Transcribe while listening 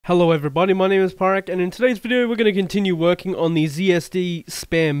Hello everybody, my name is Pyrac, and in today's video we're going to continue working on the ZSD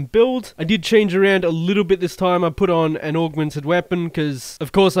spam build. I did change around a little bit this time. I put on an augmented weapon because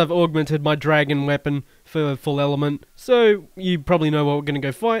of course I've augmented my dragon weapon for full element, so you probably know what we're going to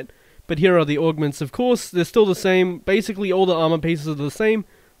go fight. But here are the augments, of course. They're still the same. Basically all the armor pieces are the same.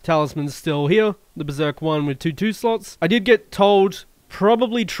 Talisman's still here, the Berserk one with two slots. I did get told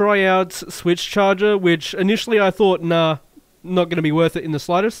probably try out Switch Charger, which initially I thought nah, not going to be worth it in the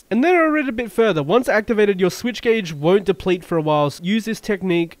slightest. And then I read a bit further. Once activated, your switch gauge won't deplete for a while. So use this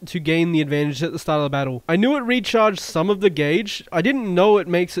technique to gain the advantage at the start of the battle. I knew it recharged some of the gauge. I didn't know it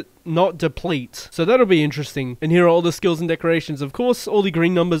makes it not deplete. So that'll be interesting. And here are all the skills and decorations. Of course, all the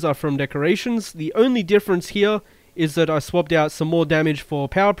green numbers are from decorations. The only difference here is that I swapped out some more damage for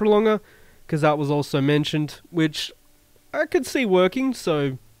power prolonger, because that was also mentioned, which I could see working,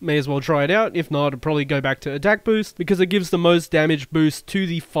 so may as well try it out. If not, I'd probably go back to attack boost, because it gives the most damage boost to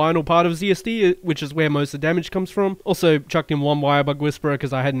the final part of ZSD, which is where most of the damage comes from. Also chucked in one Wirebug Whisperer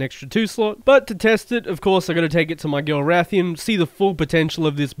because I had an extra 2 slot. But to test it, of course, I got to take it to my girl Rathian, see the full potential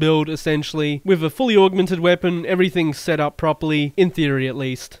of this build, essentially. With a fully augmented weapon, everything's set up properly, in theory at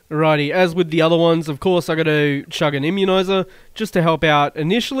least. Alrighty, as with the other ones, of course, I got to chug an immunizer, just to help out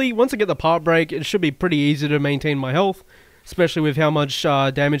initially. Once I get the part break, it should be pretty easy to maintain my health, especially with how much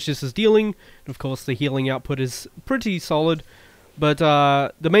damage this is dealing. Of course, the healing output is pretty solid. But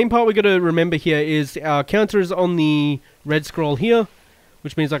the main part we got to remember here is our counters on the red scroll here,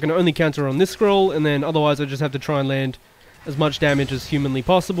 which means I can only counter on this scroll, and then otherwise I just have to try and land as much damage as humanly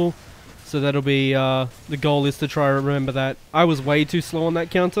possible. So that'll be, the goal is to try and remember that. I was way too slow on that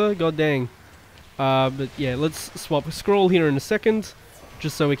counter, god dang. But yeah, let's swap a scroll here in a second,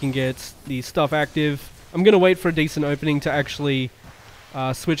 just so we can get the stuff active. I'm going to wait for a decent opening to actually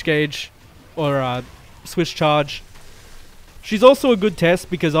switch gauge, or switch charge. She's also a good test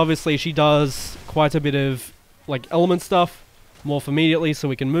because obviously she does quite a bit of like element stuff. Morph immediately so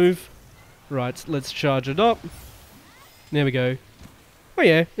we can move. Right, let's charge it up. There we go. Oh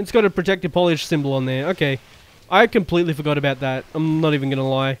yeah, it's got a protected polish symbol on there. Okay, I completely forgot about that. I'm not even going to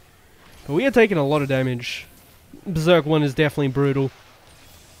lie. But we are taking a lot of damage. Berserk one is definitely brutal.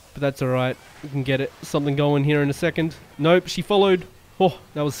 But that's alright. We can get something going here in a second. Nope, she followed. Oh,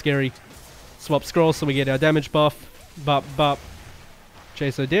 that was scary. Swap scroll so we get our damage buff. Bop.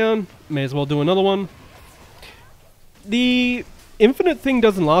 Chase her down. May as well do another one. The infinite thing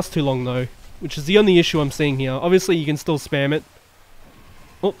doesn't last too long though, which is the only issue I'm seeing here. Obviously you can still spam it.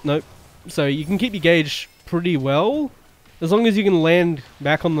 Oh, nope. So you can keep your gauge pretty well. As long as you can land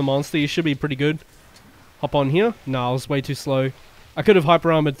back on the monster, you should be pretty good. Hop on here. Nah, I was way too slow. I could have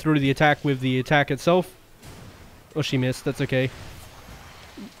hyper armored through the attack with the attack itself. Oh, she missed. That's okay.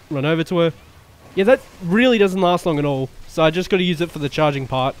 Run over to her. Yeah, that really doesn't last long at all. So I just got to use it for the charging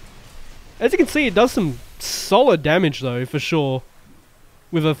part. As you can see, it does some solid damage though, for sure.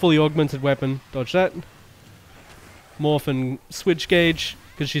 With a fully augmented weapon. Dodge that. Morph and switch gauge,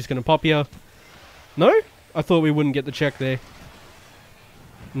 because she's going to pop here. No? I thought we wouldn't get the check there.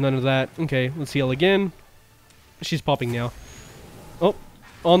 None of that. Okay, let's heal again. She's popping now. Oh,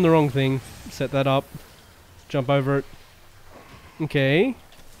 on the wrong thing. Set that up. Jump over it. Okay.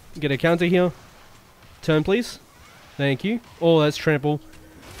 Get a counter here. Turn, please. Thank you. Oh, that's trample.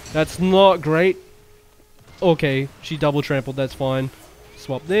 That's not great. Okay, she double trampled. That's fine.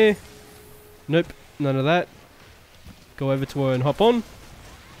 Swap there. Nope, none of that. Go over to her and hop on.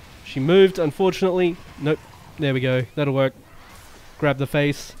 She moved, unfortunately. Nope. There we go. That'll work. Grab the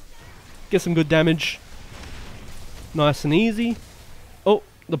face. Get some good damage. Nice and easy. Oh,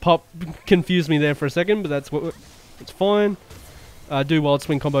 the pop confused me there for a second, but that's fine. Do wild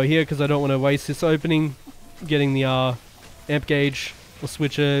swing combo here because I don't want to waste this opening. Getting the amp gauge or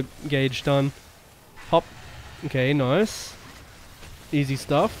switcher gauge done. Hop. Okay, nice. Easy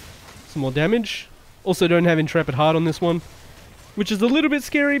stuff. Some more damage. Also don't have Intrepid Heart on this one, which is a little bit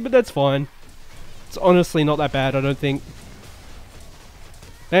scary, but that's fine. It's honestly not that bad, I don't think.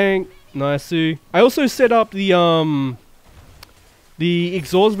 Bang. Nice. I also set up the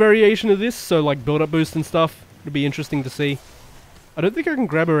exhaust variation of this, so like build up boost and stuff. It'll be interesting to see. I don't think I can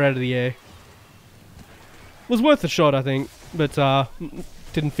grab her out of the air. Was worth a shot, I think, but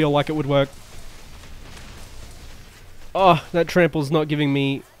didn't feel like it would work. Oh, that trample's not giving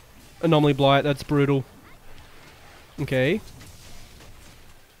me Anomaly Blight. That's brutal. Okay.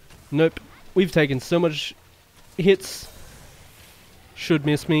 Nope. We've taken so much hits. Should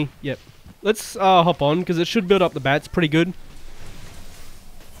miss me. Yep. Let's hop on, because it should build up the bats pretty good.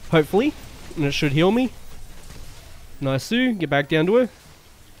 Hopefully. And it should heal me. Nice. Get back down to her.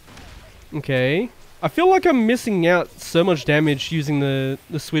 Okay. I feel like I'm missing out so much damage using the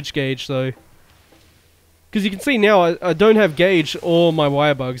switch gauge though. Because you can see now I don't have gauge or my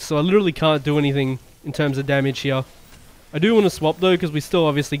wire bugs, so I literally can't do anything in terms of damage here. I do want to swap though, because we still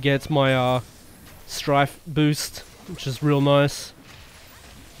obviously get my strife boost, which is real nice.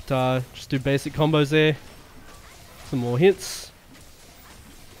 But, just do basic combos there. Some more hits.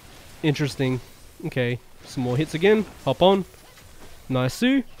 Interesting. Okay, some more hits again. Hop on.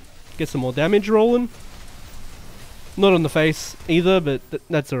 Nice-oo. Get some more damage rolling. Not on the face either, but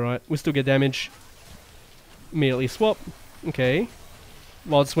that's alright. We still get damage. Immediately swap. Okay.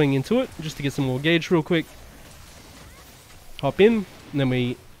 Wild swing into it, just to get some more gauge real quick. Hop in, and then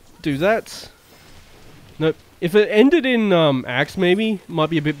we do that. Nope. If it ended in axe maybe, might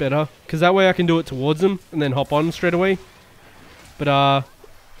be a bit better. Because that way I can do it towards them, and then hop on straight away. But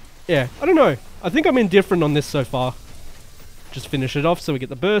yeah, I don't know. I think I'm indifferent on this so far. Just finish it off so we get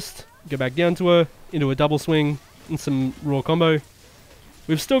the burst. Go back down to her, into a double swing, and some raw combo.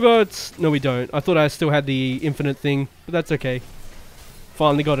 We've still got... No, we don't. I thought I still had the infinite thing, but that's okay.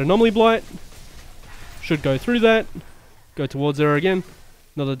 Finally got Anomaly Blight. Should go through that. Go towards her again.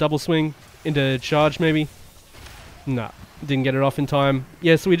 Another double swing. Into charge, maybe. Nah, didn't get it off in time.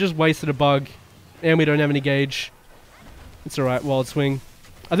 Yeah, so we just wasted a bug. And we don't have any gauge. It's alright, wild swing.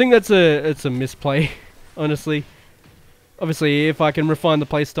 I think it's a misplay, honestly. Obviously, if I can refine the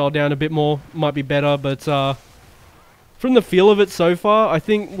playstyle down a bit more, might be better, but from the feel of it so far, I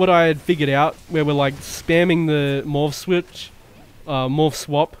think what I had figured out, where we're like spamming the morph switch, morph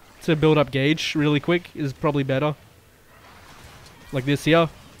swap to build up gauge really quick is probably better. Like this here,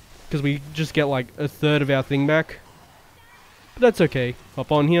 because we just get like a third of our thing back. But that's okay.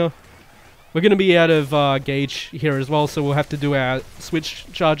 Hop on here. We're going to be out of gauge here as well, so we'll have to do our switch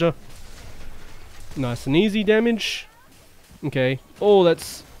charger. Nice and easy damage. Okay. Oh,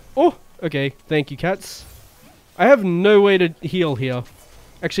 that's... Oh, okay. Thank you, cats. I have no way to heal here.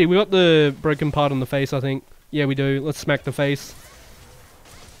 Actually, we got the broken part on the face, I think. Yeah, we do. Let's smack the face.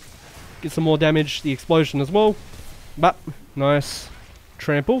 Get some more damage. The explosion as well. But, nice.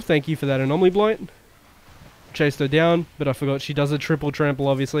 Trample. Thank you for that Anomaly Blight. Chased her down, but I forgot she does a triple trample,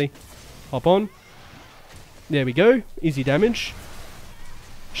 obviously. Hop on. There we go. Easy damage.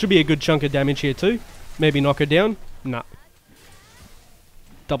 Should be a good chunk of damage here too. Maybe knock her down. Nah.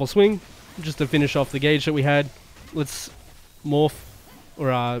 Double swing. Just to finish off the gauge that we had. Let's morph.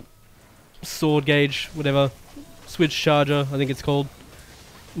 Or sword gauge. Whatever. Switch charger, I think it's called.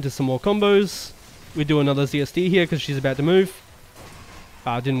 Into some more combos. We do another ZSD here because she's about to move.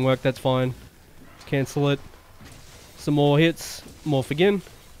 Didn't work. That's fine. Cancel it. Some more hits. Morph again.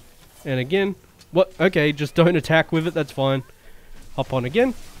 And again. What? Okay, just don't attack with it. That's fine. Hop on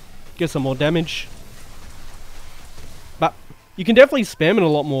again. Get some more damage. But you can definitely spam it a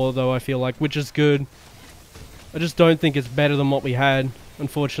lot more though, I feel like, which is good. I just don't think it's better than what we had,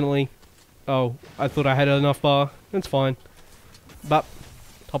 unfortunately. Oh, I thought I had enough bar. That's fine. But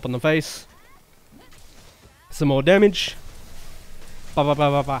hop on the face. Some more damage. Ba ba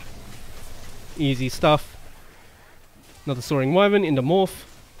ba ba ba. Easy stuff. Another Soaring Wyvern into morph.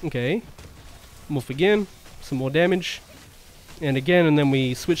 Okay. Morph again. Some more damage. And again, and then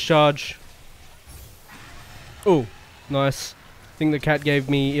we switch charge. Oh, nice. I think the cat gave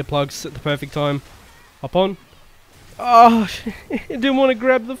me earplugs at the perfect time. Hop on. Oh, I didn't want to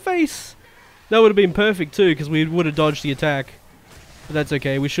grab the face. That would have been perfect too, because we would have dodged the attack. But that's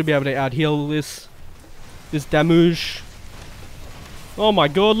okay. We should be able to out-heal this damage. Oh my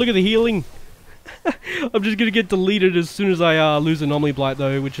god, look at the healing. I'm just going to get deleted as soon as I lose Anomaly Blight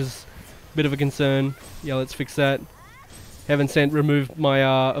though, which is a bit of a concern. Yeah, let's fix that. Heaven Sent removed my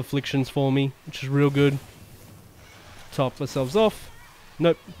afflictions for me, which is real good. Top ourselves off.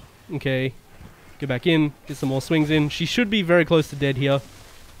 Nope. Okay. Go back in. Get some more swings in. She should be very close to dead here.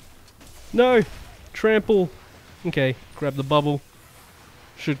 No! Trample. Okay. Grab the bubble.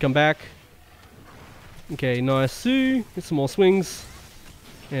 Should come back. Okay, nice. Sue. Get some more swings.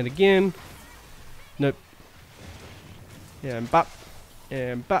 And again. Nope. And bap.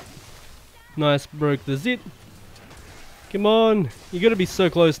 And bap. Nice. Broke the zit. Come on. You gotta be so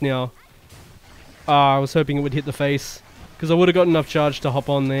close now. I was hoping it would hit the face, because I would have got enough charge to hop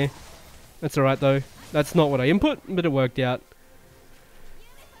on there. That's alright though. That's not what I input, but it worked out.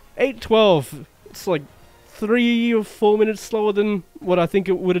 8:12. It's like 3 or 4 minutes slower than what I think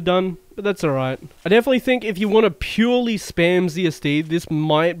it would have done, but that's alright. I definitely think if you want to purely spam ZSD, this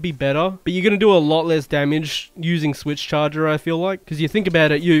might be better, but you're going to do a lot less damage using Switch Charger, I feel like. Because you think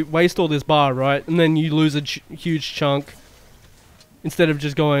about it, you waste all this bar, right? And then you lose a huge chunk. Instead of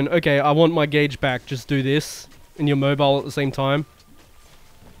just going, okay, I want my gauge back, just do this, and you're mobile at the same time.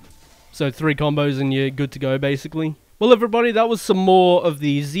 So 3 combos and you're good to go basically. Well everybody, that was some more of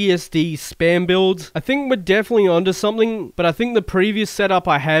the ZSD spam builds. I think we're definitely onto something, but I think the previous setup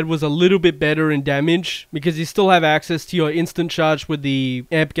I had was a little bit better in damage, because you still have access to your instant charge with the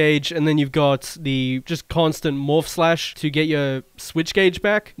amp gauge, and then you've got the just constant morph slash to get your switch gauge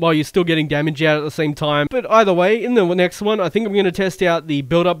back, while you're still getting damage out at the same time. But either way, in the next one, I think I'm going to test out the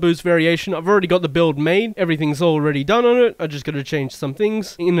build up boost variation. I've already got the build made, everything's already done on it, I just got to change some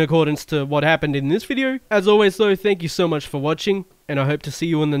things in accordance to what happened in this video. As always though, thank you so much for watching, and I hope to see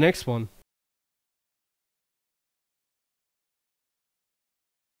you in the next one.